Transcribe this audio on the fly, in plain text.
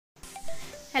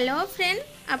Hello friend,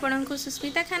 आपण को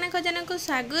सुस्मिता खाना खजाना को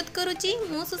स्वागत करुच्ची।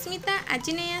 मु सुस्मिता आज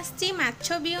नहीं आसी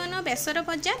माछ बिहन बेसर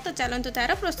भजा। तो चलतु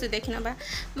तार प्रस्तुत देखी ना।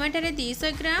 मुझे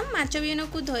 200 ग्राम माछ बिहन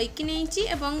को धोईकी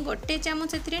नहीं गोटे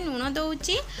चामच से लुण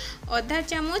दौची, आधा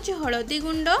चामच हलदी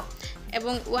गुंड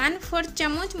एवं 1/4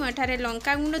 चामच मुझे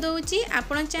लंका गुंड दौची।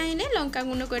 आपण चाहिए लंका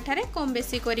गुंड को एठारे कम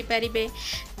बेसी करें।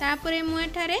 तापर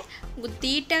मुझे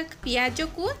 2टा पियाज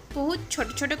को बहुत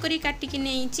छोट छोट कर काटिकी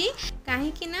नहीं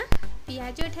कहीं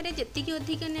पियाज एठारे जी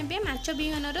अधिक ने माछ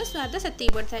बिहनर स्वाद से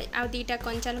बढ़ता है। आ 2टा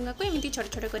कंचा लंका को एमती छोट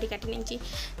छोट कर काटी नहीं।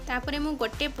 तापर मु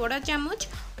गोटे बड़ चामच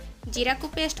जीरा को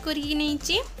पेस्ट करके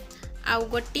नहीं, आउ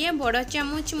गोटे बड़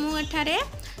चामच मु एठारे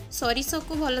सरिष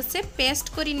को भलसे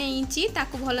पेस्ट करी नहीं,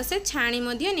 ताकू भलसे छाणी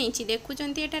नहीं।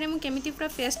 देखुं एठारे मु केमिति पूरा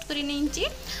पेस्ट करी नहीं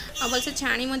आ भलसे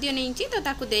छाणी नहीं। तो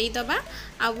ताकू देई दबा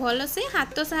आ भलसे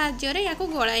हाथ साहाय्य या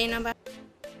गलाई नबा।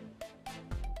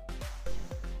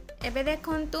 एबे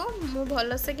देखंतु मु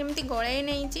भलसे केमिति गलाई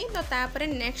नहीं। तो तापर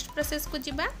नेक्स्ट प्रोसेस को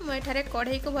जिबा। मु एठारे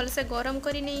कढ़ई को भलसे गरम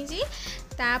करी नहीं।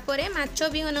 तापर माछ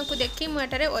बिहन को देखी मु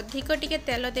एठारे अधिक टिके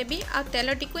तेल देबी। आ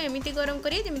तेल टिको एमिति गरम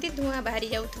करी जेमिति धुआं बाहरी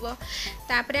जाउथबो।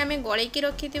 तापर आमे गळैकी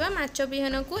रखिथिबा माछ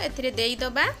बिहन को एथिरे देई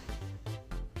दबा।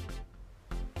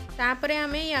 तापर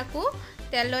आमे याकू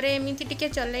तेल रे एमिति टिके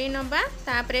चलै नबा।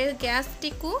 तापर गैस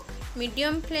टिकू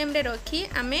मीडियम फ्लेम रे रखी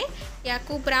आमे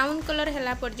याकू ब्राउन कलर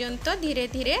हैला पर्यंत धीरे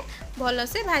धीरे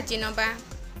भलसे भाजी नबा।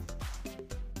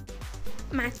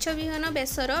 माछ बिहन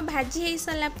बेसर भाजी हो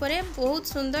सारा बहुत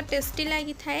सुंदर टेस्टी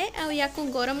लगी थाए। आ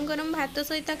गरम गरम भात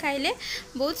सहित खाइले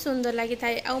बहुत सुंदर लगी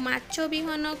थाए। आ माछ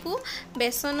बिहन को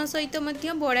बेसन सहित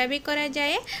बड़ा भी करा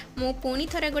जाए। मु पुणी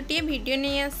थरे गोटे वीडियो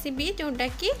नहीं आसबि जोटा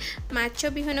कि माछ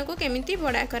बिहन को केमिति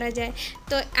बड़ा करा जाए।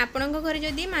 तो आपण घर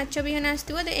जदि माछ बिहन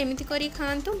आसथिबो तो एमिति करी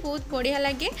खाआंतु, बहुत बढ़िया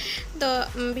लगे।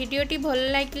 तो वीडियोटी भल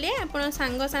लगे आपण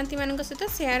सांग साथी मान सहित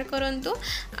शेयर करंतु।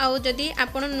 आउ जदि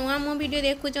आपण नुआ मो वीडियो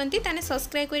देखुचंती ताने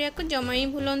सब्सक्राइब करिया को जमा ही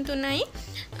भूलंतु नहीं।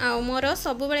 आ मोर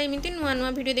सब बेले एमिति नुआ नुआ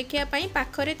वीडियो देखिया पाई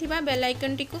पाखरे थिबा बेल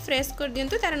आइकन टी को प्रेस कर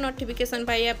दियंतु तार नोटिफिकेशन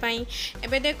पाइया पाई।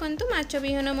 एबे देखंतु माछ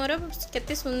बिहन मोर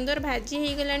केते सुंदर भाजी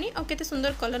हे गलानी और केते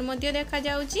सुंदर कलर मध्य देखा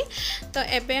जाउची। तो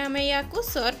एबे हमें या को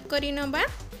सर्व करी नबा।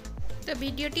 तो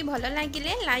वीडियोटी भल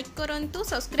लागिले लाइक करंतु,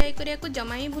 सब्सक्राइब करिया को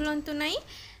जमा ही भूलंतु नहीं।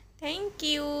 Thank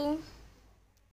you.